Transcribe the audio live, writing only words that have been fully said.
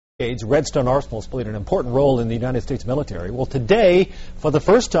Redstone Arsenal has played an important role in the United States military. Well, today, for the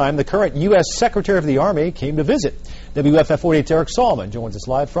first time, the current U.S. Secretary of the Army came to visit. WFF 48's Eric Solomon joins us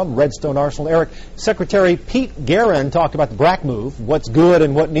live from Redstone Arsenal. Eric, Secretary Pete Geren talked about the BRAC move, what's good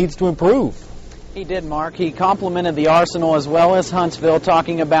and what needs to improve. He did, Mark. He complimented the Arsenal as well as Huntsville,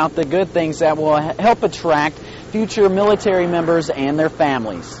 talking about the good things that will help attract future military members and their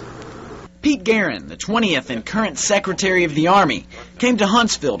families. Pete Geren, the 20th and current Secretary of the Army, came to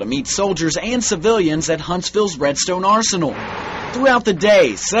Huntsville to meet soldiers and civilians at Huntsville's Redstone Arsenal. Throughout the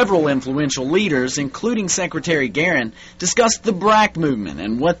day, several influential leaders, including Secretary Geren, discussed the BRAC movement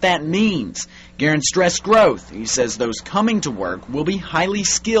and what that means. Geren stressed growth. He says those coming to work will be highly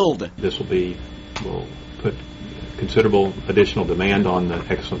skilled. This will put considerable additional demand on the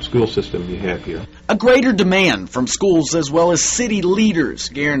excellent school system you have here. A greater demand from schools as well as city leaders.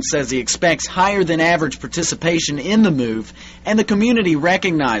 Geren says he expects higher than average participation in the move, and the community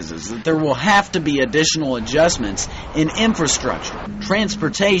recognizes that there will have to be additional adjustments in infrastructure,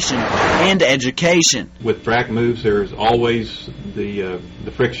 transportation, and education. With BRAC moves, there's always the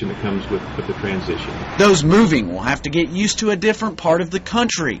friction that comes with the transition. Those moving will have to get used to a different part of the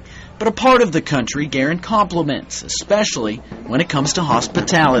country, but a part of the country Geren compliments, especially when it comes to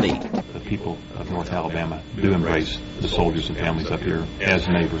hospitality. The people of North Alabama do embrace the soldiers and families up here as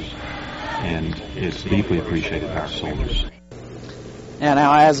neighbors, and it's deeply appreciated by our soldiers. And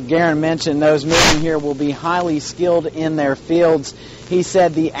now, as Geren mentioned, those moving here will be highly skilled in their fields. He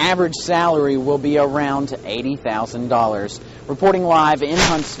said the average salary will be around $80,000. Reporting live in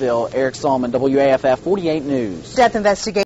Huntsville, Eric Solomon, WAFF 48 News. Death investigation.